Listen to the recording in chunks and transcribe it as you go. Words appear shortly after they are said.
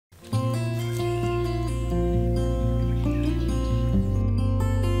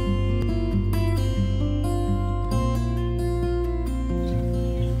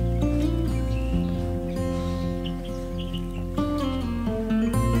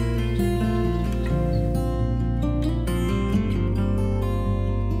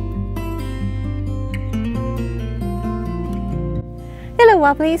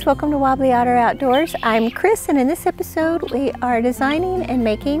Wobblies, welcome to Wobbly Otter Outdoors. I'm Chris, and in this episode we are designing and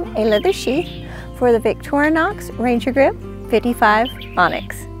making a leather sheath for the Victorinox Ranger Grip 55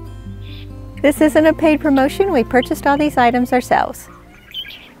 Onyx. This isn't a paid promotion, we purchased all these items ourselves.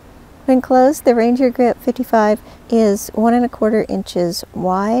 When closed, the Ranger Grip 55 is 1¼ inches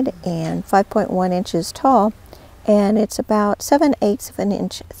wide and 5.1 inches tall, and it's about 7/8 of an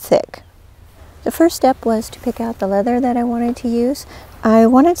inch thick. The first step was to pick out the leather that I wanted to use. I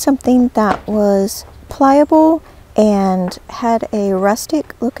wanted something that was pliable and had a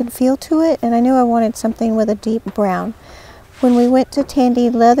rustic look and feel to it, and I knew I wanted something with a deep brown. When we went to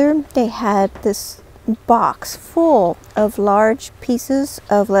Tandy Leather, they had this box full of large pieces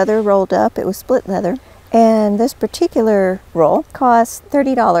of leather rolled up. It was split leather, and this particular roll cost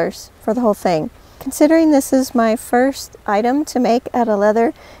 $30 for the whole thing. Considering this is my first item to make out of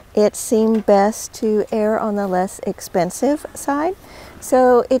leather, it seemed best to err on the less expensive side.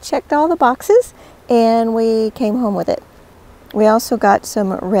 So it checked all the boxes and we came home with it. We also got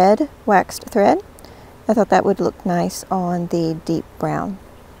some red waxed thread. I thought that would look nice on the deep brown.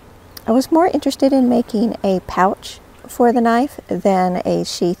 I was more interested in making a pouch for the knife than a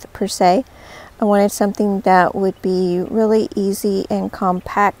sheath per se. I wanted something that would be really easy and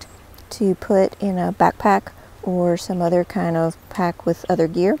compact to put in a backpack or some other kind of pack with other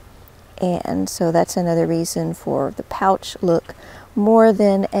gear. And so that's another reason for the pouch look more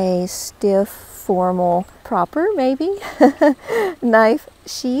than a stiff, formal, proper maybe knife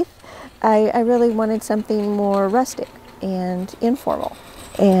sheath. I really wanted something more rustic and informal,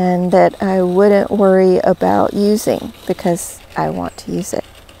 and that I wouldn't worry about using because I want to use it.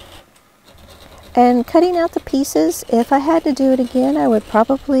 And cutting out the pieces, if I had to do it again, I would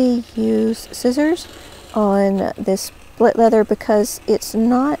probably use scissors on this split leather because it's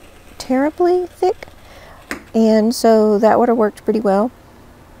not terribly thick, and so that would have worked pretty well.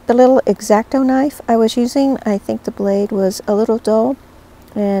 The little X-Acto knife I was using, I think the blade was a little dull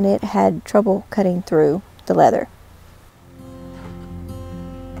and it had trouble cutting through the leather.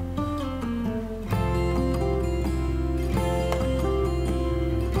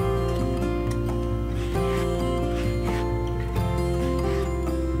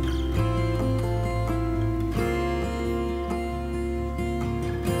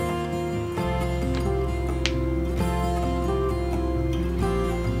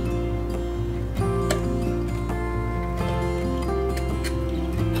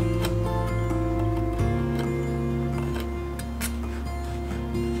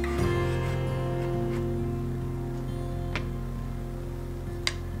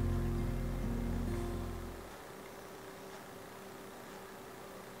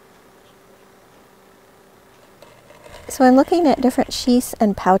 So I'm looking at different sheaths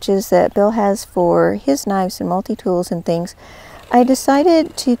and pouches that Bill has for his knives and multi-tools and things. I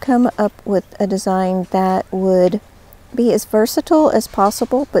decided to come up with a design that would be as versatile as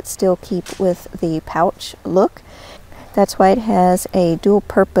possible but still keep with the pouch look. That's why it has a dual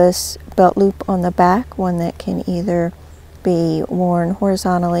purpose belt loop on the back, one that can either be worn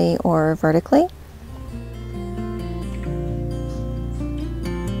horizontally or vertically.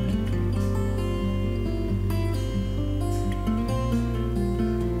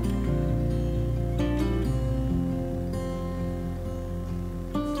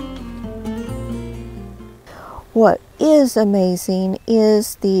 What is amazing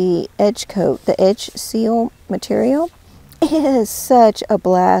is the edge coat. The edge seal material is such a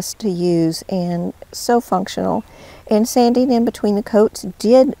blast to use and so functional, and sanding in between the coats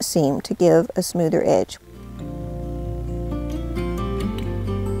did seem to give a smoother edge.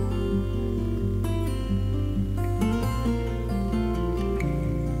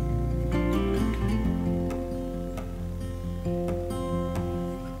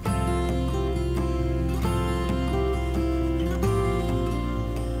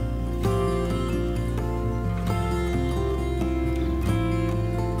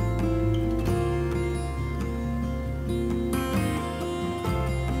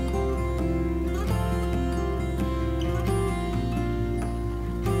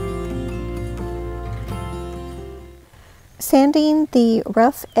 Sanding the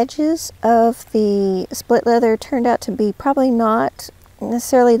rough edges of the split leather turned out to be probably not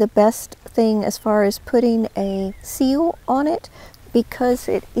necessarily the best thing as far as putting a seal on it, because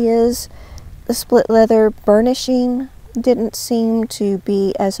it is the split leather. Burnishing didn't seem to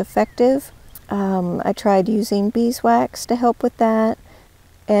be as effective. I tried using beeswax to help with that,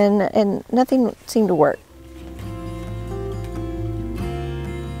 and nothing seemed to work.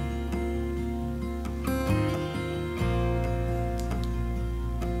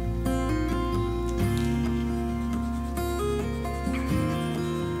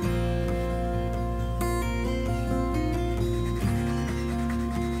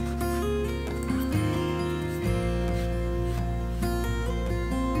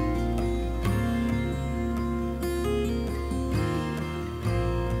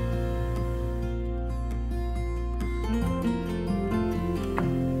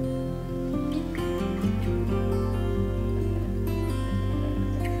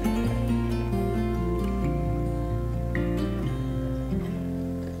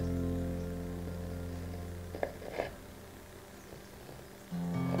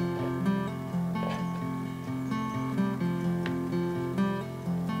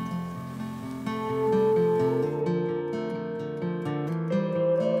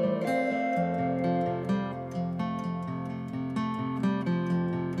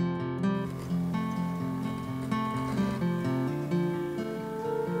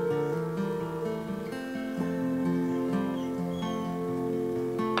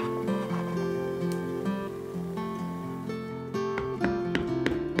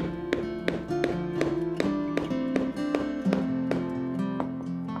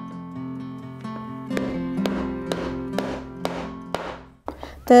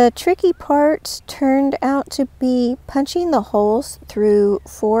 The tricky part turned out to be punching the holes through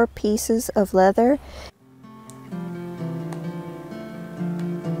 4 pieces of leather.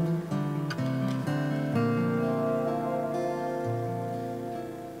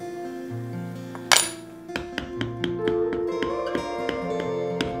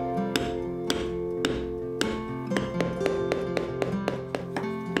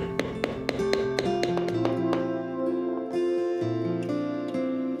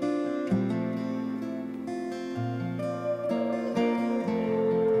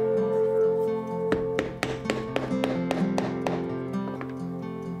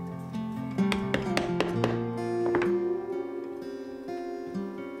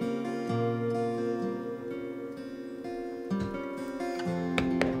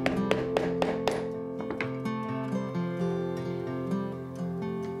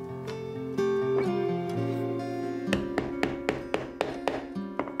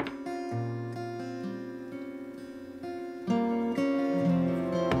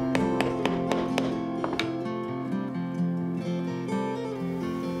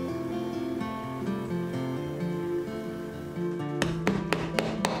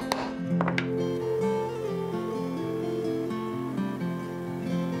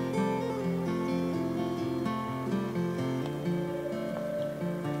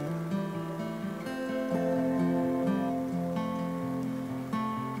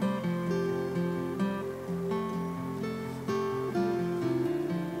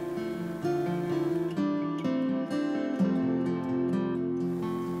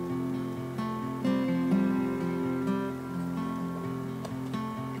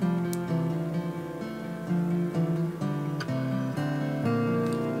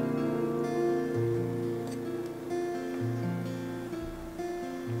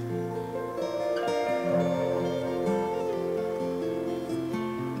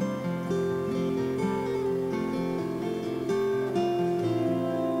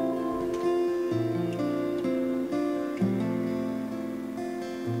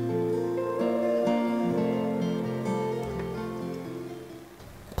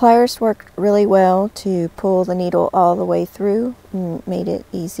 Pliers worked really well to pull the needle all the way through and made it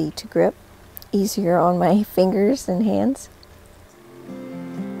easy to grip, easier on my fingers and hands.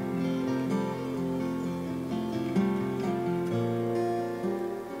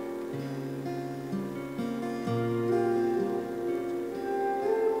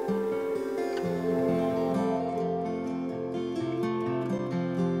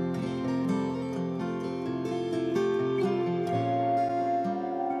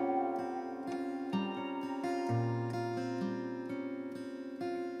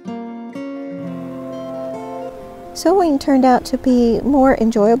 Sewing turned out to be more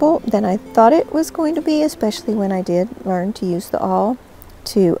enjoyable than I thought it was going to be, especially when I did learn to use the awl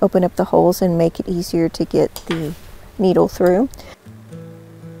to open up the holes and make it easier to get the needle through.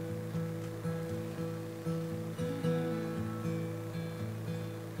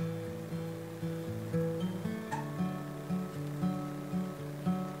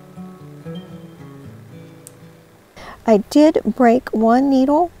 I did break one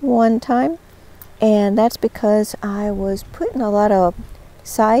needle one time, and that's because I was putting a lot of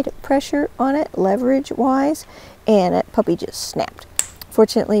side pressure on it, leverage wise, and that puppy just snapped.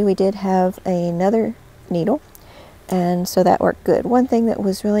 Fortunately, we did have another needle, and so that worked good. One thing that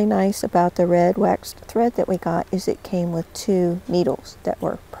was really nice about the red waxed thread that we got is it came with 2 needles that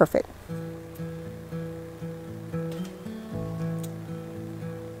were perfect.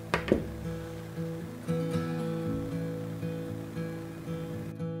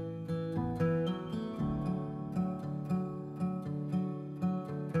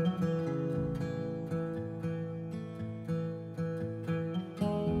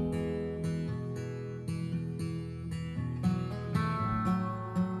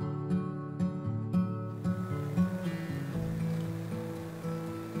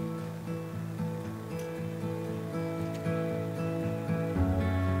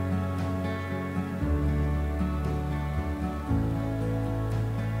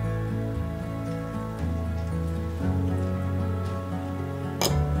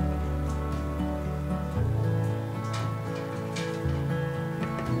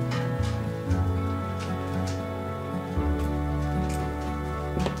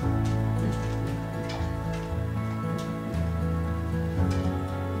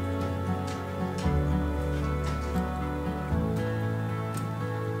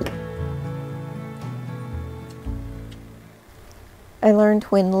 I learned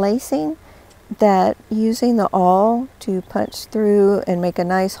when lacing that using the awl to punch through and make a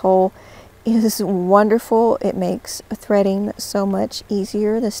nice hole is wonderful. It makes threading so much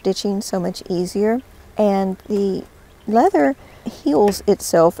easier, the stitching so much easier, and the leather heals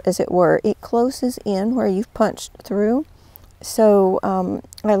itself, as it were. It closes in where you've punched through, so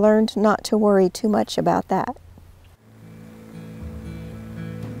I learned not to worry too much about that.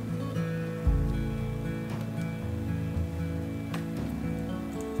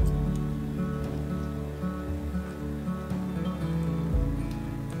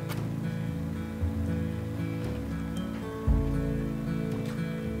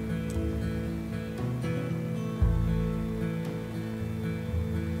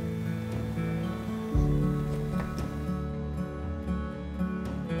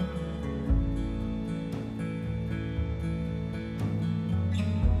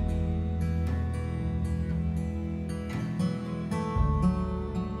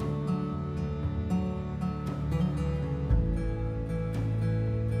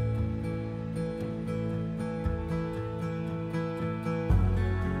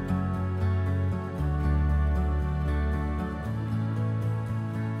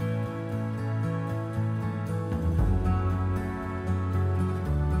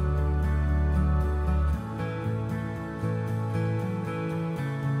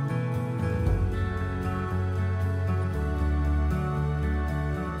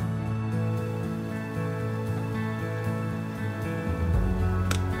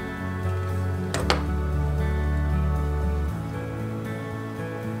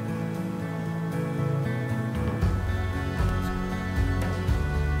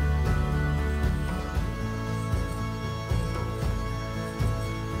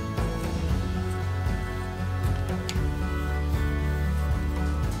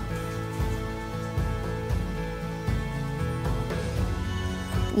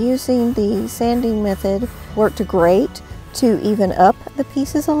 Using the sanding method worked great to even up the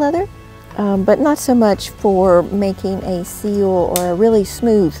pieces of leather, but not so much for making a seal or a really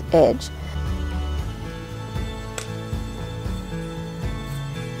smooth edge.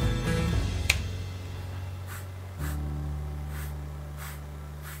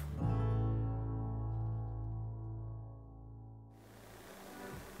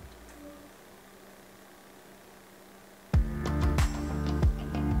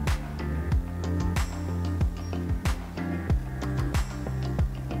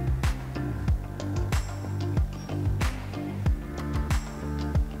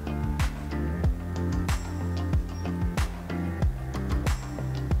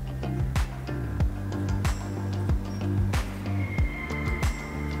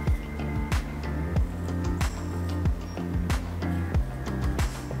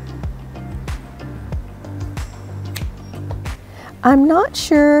 I'm not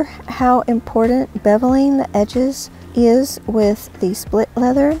sure how important beveling the edges is with the split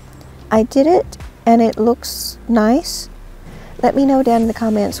leather. I did it and it looks nice. Let me know down in the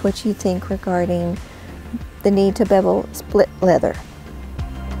comments what you think regarding the need to bevel split leather.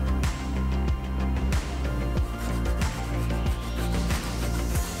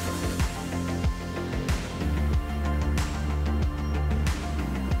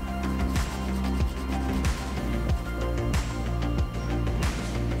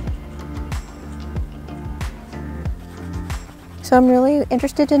 So I'm really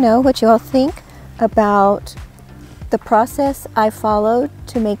interested to know what you all think about the process I followed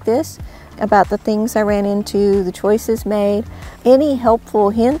to make this, about the things I ran into, the choices made, any helpful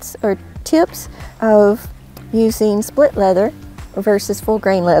hints or tips of using split leather versus full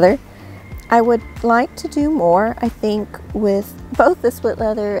grain leather. I would like to do more, I think, with both the split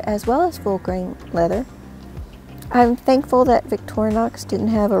leather as well as full grain leather. I'm thankful that Victorinox didn't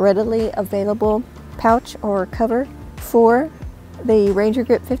have a readily available pouch or cover for the Ranger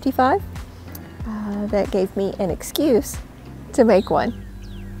Grip 55. That gave me an excuse to make one.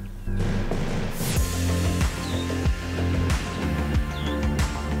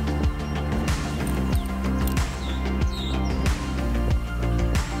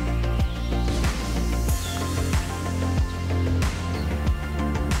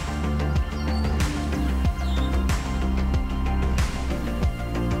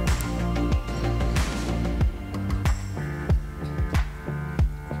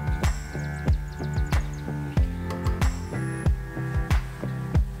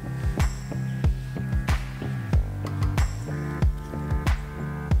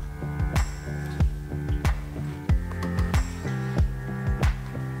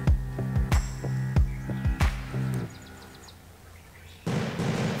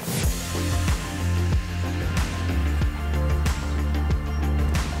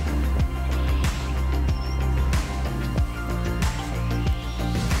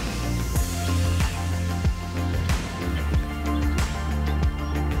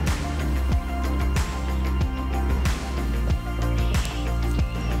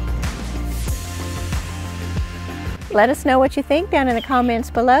 Let us know what you think down in the comments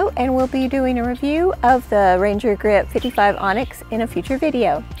below, and we'll be doing a review of the Ranger Grip 55 Onyx in a future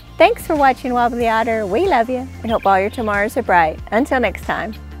video. Thanks for watching, Wobbly Otter. We love you and hope all your tomorrows are bright. Until next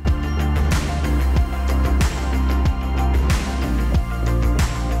time.